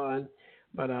have fun.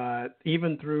 But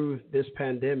even through this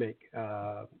pandemic,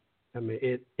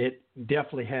 it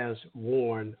definitely has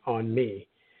worn on me.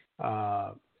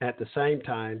 At the same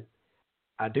time,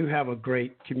 I do have a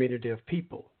great community of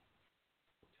people.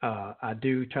 I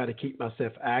do try to keep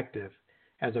myself active.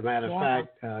 As a matter of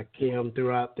fact, Kim,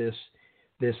 throughout this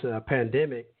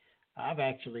pandemic, I've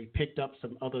actually picked up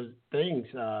some other things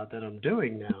that I'm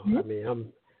doing now. I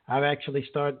mean, I've actually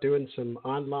started doing some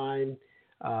online.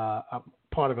 I'm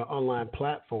part of an online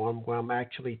platform where I'm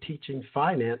actually teaching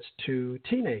finance to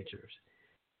teenagers.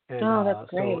 And Oh, that's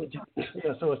great.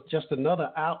 so it's just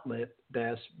another outlet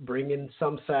that's bringing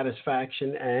some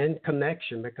satisfaction and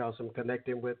connection because I'm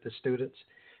connecting with the students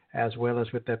as well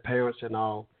as with their parents and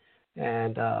all.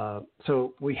 And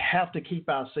so we have to keep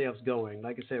ourselves going.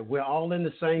 Like I said, we're all in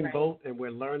the same boat and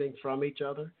we're learning from each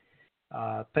other.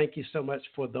 Thank you so much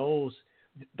for those.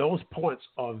 Those points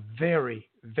are very,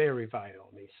 very vital.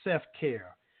 I mean,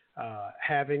 self-care,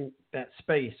 having that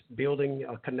space, building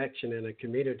a connection in a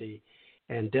community,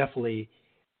 and definitely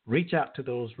reach out to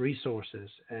those resources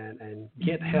and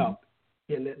get help.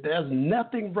 And there's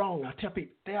nothing wrong. I tell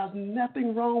people there's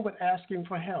nothing wrong with asking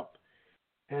for help.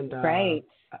 And I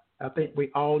think we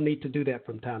all need to do that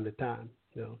from time to time,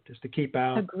 just to keep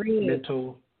our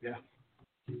mental,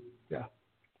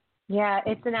 Yeah,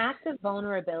 it's an act of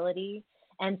vulnerability.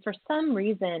 And for some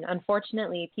reason,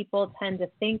 unfortunately, people tend to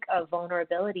think of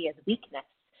vulnerability as weakness,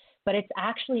 but it's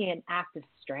actually an act of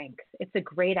strength. It's a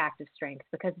great act of strength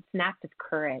because it's an act of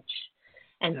courage.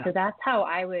 And so that's how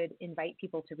I would invite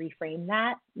people to reframe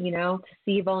that, to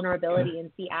see vulnerability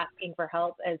and see asking for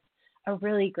help as a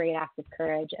really great act of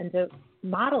courage, and to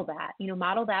model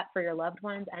that for your loved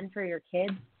ones and for your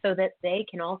kids so that they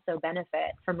can also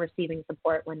benefit from receiving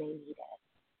support when they need it.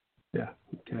 Yeah.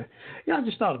 Okay. Yeah, I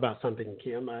just thought about something,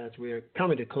 Kim, as we're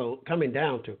coming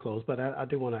down to a close, but I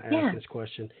do want to ask this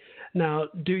question. Now,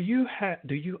 do you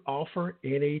offer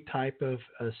any type of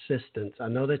assistance? I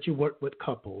know that you work with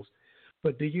couples,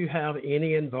 but do you have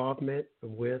any involvement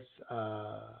with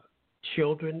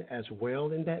children as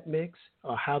well in that mix,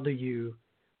 or how do you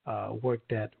work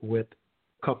that with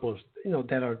couples,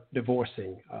 that are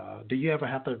divorcing? Do you ever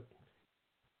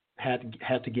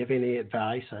had to give any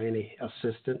advice or any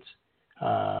assistance?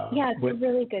 It's a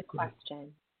really good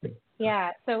question.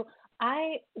 Yeah, so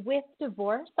with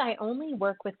divorce, I only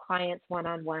work with clients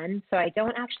one-on-one, so I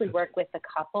don't actually work with a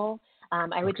couple.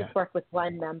 I would just work with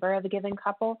one member of a given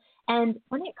couple. And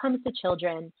when it comes to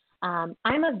children, I'm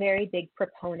a very big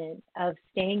proponent of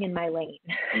staying in my lane.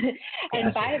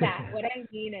 And by that, what I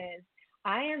mean is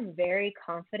I am very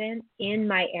confident in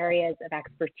my areas of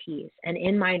expertise and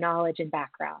in my knowledge and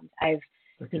background. I've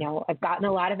gotten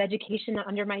a lot of education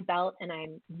under my belt, and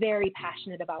I'm very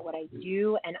passionate about what I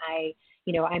do. And I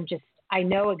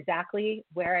know exactly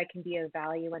where I can be of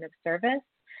value and of service.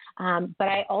 But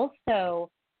I also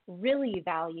really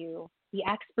value the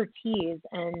expertise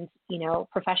and,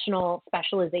 professional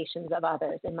specializations of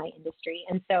others in my industry.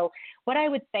 And so what I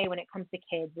would say when it comes to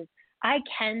kids is I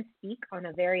can speak on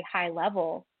a very high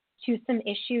level to some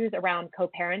issues around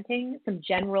co-parenting, some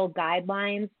general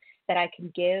guidelines that I can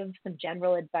give, some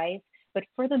general advice. But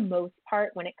for the most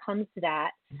part, when it comes to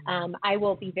that, I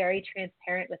will be very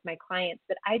transparent with my clients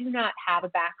that I do not have a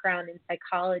background in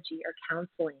psychology or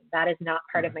counseling. That is not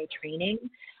part of my training.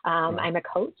 I'm a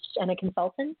coach and a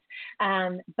consultant.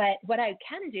 But what I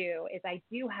can do is I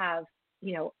do have,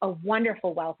 a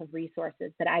wonderful wealth of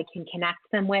resources that I can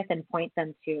connect them with and point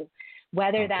them to,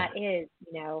 whether that is,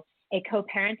 a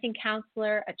co-parenting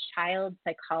counselor, a child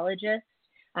psychologist.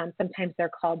 Sometimes they're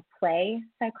called play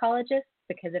psychologists,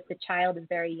 because if the child is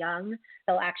very young,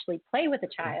 they'll actually play with the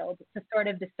child to sort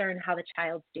of discern how the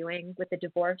child's doing with the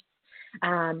divorce.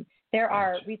 There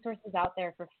are resources out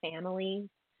there for families,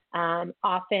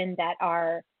 often that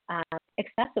are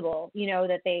accessible,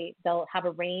 that they'll have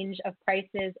a range of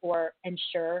prices or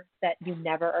ensure that you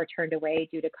never are turned away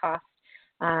due to cost.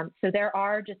 So there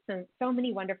are just so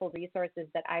many wonderful resources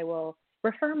that I will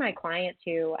refer my client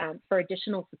to for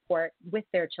additional support with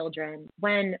their children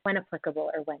when applicable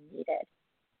or when needed.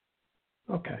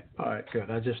 Okay. All right.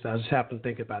 Good. I just happened to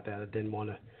think about that. I want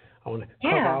to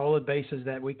cover all the bases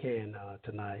that we can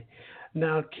tonight.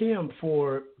 Now, Kim,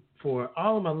 for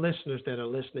all of my listeners that are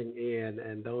listening in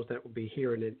and those that will be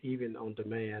hearing it even on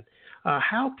demand,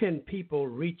 how can people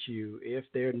reach you if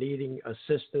they're needing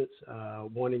assistance,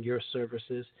 wanting your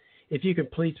services? If you can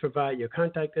please provide your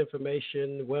contact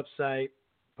information, website,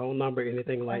 phone number,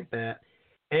 anything like that.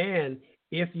 And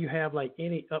if you have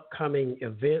any upcoming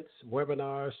events,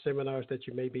 webinars, seminars that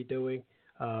you may be doing,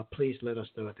 please let us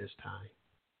know at this time.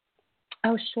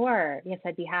 Oh, sure. Yes,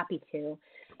 I'd be happy to.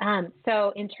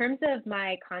 So in terms of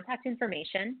my contact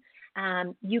information,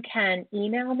 you can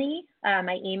email me.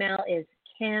 My email is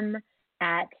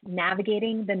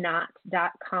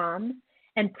kim@navigatingthenot.com.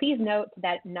 And please note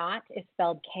that knot is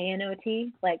spelled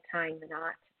K-N-O-T, like tying the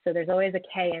knot. So there's always a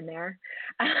K in there.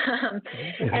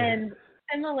 And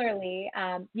similarly,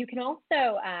 you can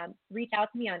also reach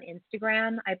out to me on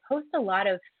Instagram. I post a lot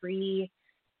of free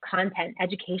content,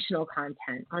 educational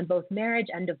content on both marriage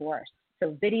and divorce.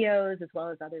 So videos as well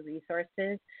as other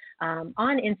resources. On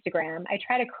Instagram, I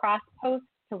try to cross-post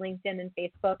to LinkedIn and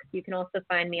Facebook. You can also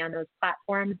find me on those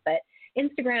platforms, but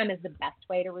Instagram is the best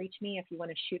way to reach me. If you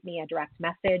want to shoot me a direct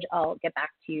message, I'll get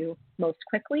back to you most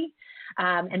quickly.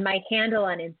 And my handle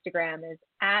on Instagram is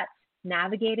at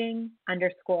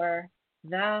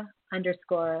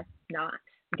navigating_the_not,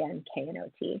 again,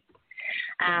 KNOT.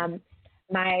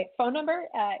 My phone number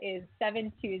is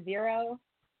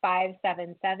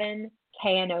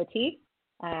 720-577-KNOT,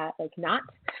 like not.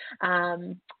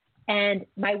 And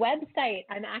my website,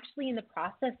 I'm actually in the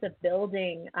process of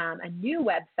building a new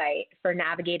website for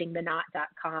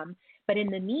navigatingthenot.com. But in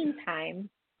the meantime,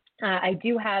 I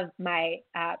do have my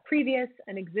previous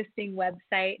and existing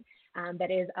website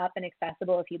that is up and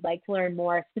accessible if you'd like to learn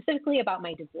more specifically about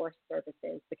my divorce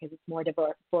services, because it's more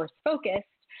divorce focused,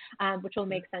 which will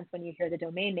make sense when you hear the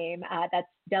domain name. That's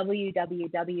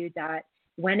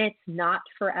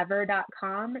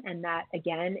www.whenitsnotforever.com. And that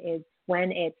again is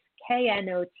when it's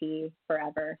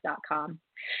knotforever.com.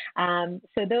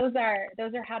 So those are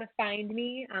how to find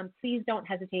me. Please don't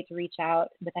hesitate to reach out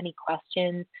with any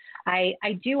questions. I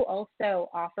do also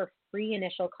offer free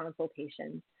initial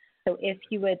consultations. So if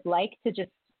you would like to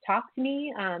just talk to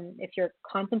me, if you're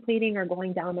contemplating or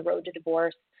going down the road to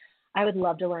divorce, I would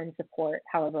love to lend support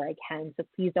however I can. So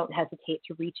please don't hesitate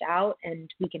to reach out and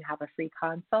we can have a free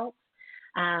consult.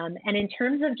 And in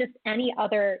terms of just any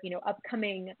other,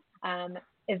 upcoming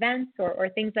events or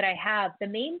things that I have, the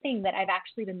main thing that I've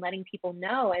actually been letting people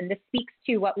know, and this speaks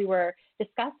to what we were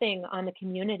discussing on the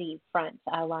community front,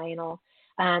 Lionel,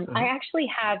 I actually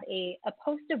have a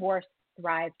post-divorce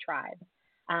Thrive Tribe.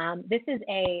 This is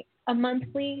a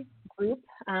monthly group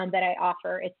that I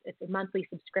offer. It's a monthly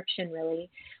subscription, really,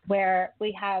 where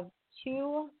we have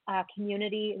 2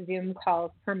 community Zoom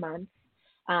calls per month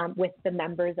with the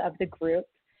members of the group.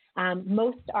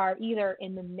 Most are either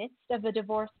in the midst of the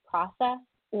divorce process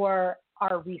or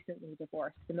are recently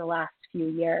divorced in the last few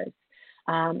years.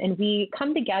 And we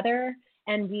come together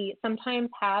and we sometimes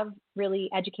have really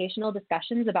educational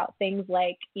discussions about things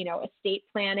like, estate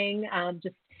planning,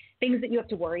 just things that you have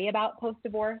to worry about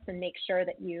post-divorce, and make sure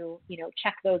that you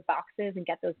check those boxes and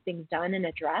get those things done and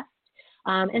addressed.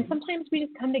 And sometimes we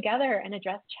just come together and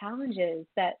address challenges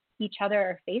that each other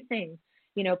are facing,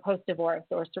 post-divorce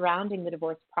or surrounding the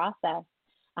divorce process.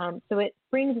 So it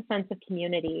brings a sense of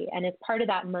community. And as part of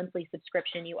that monthly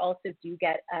subscription, you also do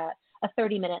get a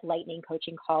 30-minute lightning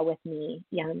coaching call with me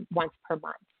once per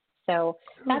month. So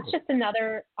that's just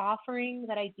another offering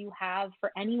that I do have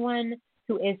for anyone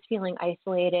who is feeling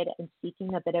isolated and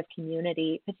seeking a bit of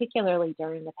community, particularly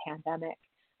during the pandemic.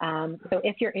 So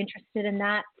if you're interested in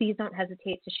that, please don't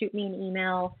hesitate to shoot me an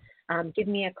email, give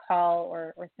me a call,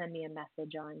 or send me a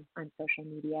message on social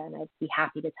media, and I'd be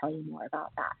happy to tell you more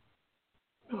about that.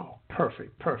 Oh,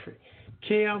 perfect.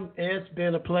 Kim, it's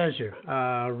been a pleasure.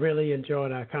 Really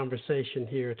enjoyed our conversation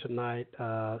here tonight.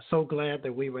 So glad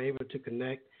that we were able to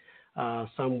connect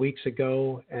some weeks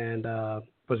ago, and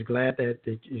was glad that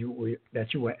you were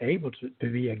able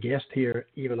to be a guest here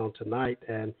even on tonight.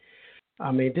 And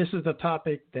I mean, this is a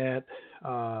topic that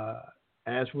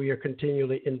as we are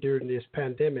continually enduring this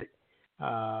pandemic,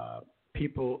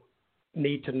 people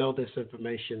need to know this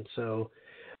information. So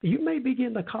you may be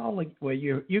getting a call where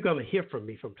you're going to hear from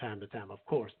me from time to time, of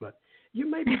course, but you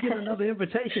may be getting another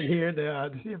invitation here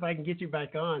to see if I can get you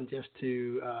back on just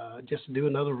to do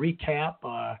another recap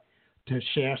or to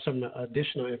share some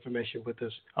additional information with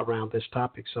us around this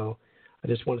topic. So I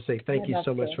just want to say thank you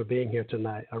so much for being here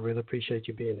tonight. I really appreciate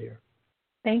you being here.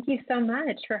 Thank you so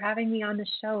much for having me on the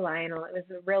show, Lionel. It was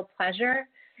a real pleasure.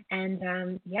 And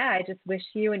I just wish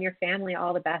you and your family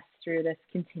all the best through this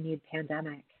continued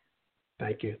pandemic.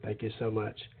 Thank you. Thank you so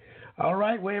much. All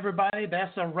right. Well, everybody,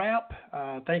 that's a wrap.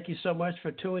 Thank you so much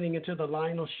for tuning into the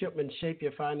Lionel Shipman Shape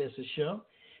Your Finances show.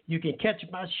 You can catch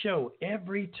my show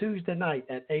every Tuesday night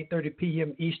at 8:30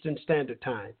 p.m. Eastern Standard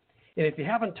Time. And if you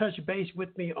haven't touched base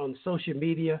with me on social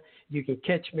media, you can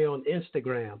catch me on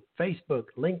Instagram, Facebook,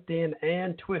 LinkedIn,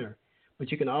 and Twitter.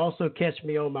 But you can also catch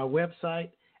me on my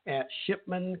website at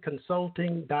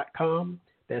shipmanconsulting.com.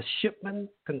 That's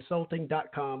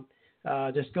shipmanconsulting.com.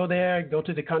 Just go there, go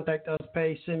to the Contact Us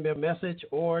page, send me a message,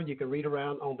 or you can read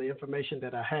around on the information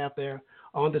that I have there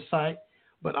on the site.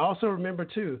 But also remember,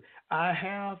 too, I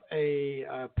have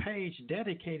a page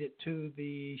dedicated to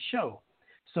the show.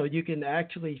 So you can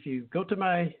actually, if you go to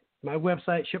my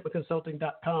website,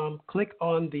 shipmanconsulting.com, click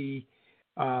on the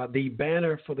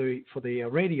banner for the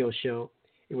radio show.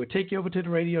 It will take you over to the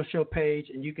radio show page,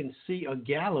 and you can see a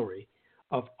gallery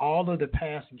of all of the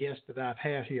past guests that I've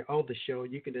had here on the show.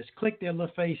 You can just click their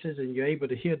little faces, and you're able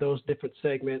to hear those different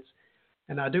segments.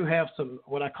 And I do have some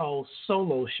what I call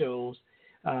solo shows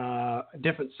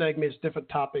different segments, different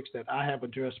topics that I have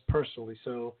addressed personally.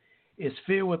 So it's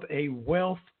filled with a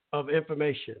wealth of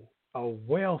information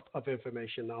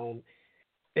on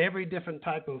every different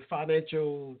type of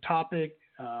financial topic,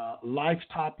 life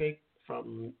topic,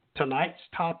 from tonight's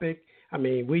topic. I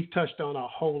mean, we've touched on a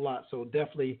whole lot, so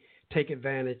definitely take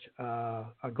advantage of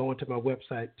going to my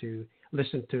website to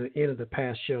listen to any of the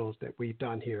past shows that we've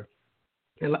done here.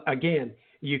 And again,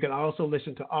 you can also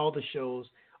listen to all the shows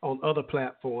on other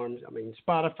platforms. I mean,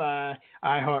 Spotify,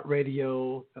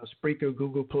 iHeartRadio, Spreaker,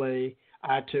 Google Play,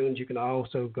 iTunes. You can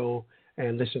also go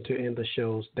and listen to any of the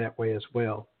shows that way as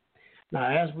well. Now,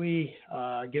 as we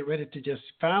get ready to just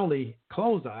finally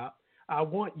close out, I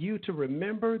want you to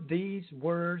remember these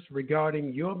words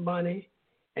regarding your money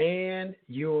and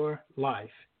your life.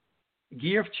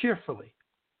 Give cheerfully,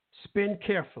 spend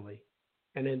carefully,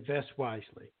 and invest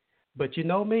wisely. But you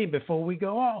know me, before we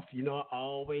go off, I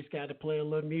always got to play a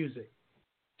little music.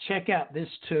 Check out this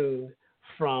tune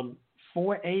from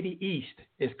 480 East.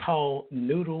 It's called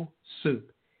Noodle Soup.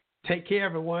 Take care,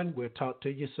 everyone. We'll talk to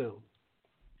you soon.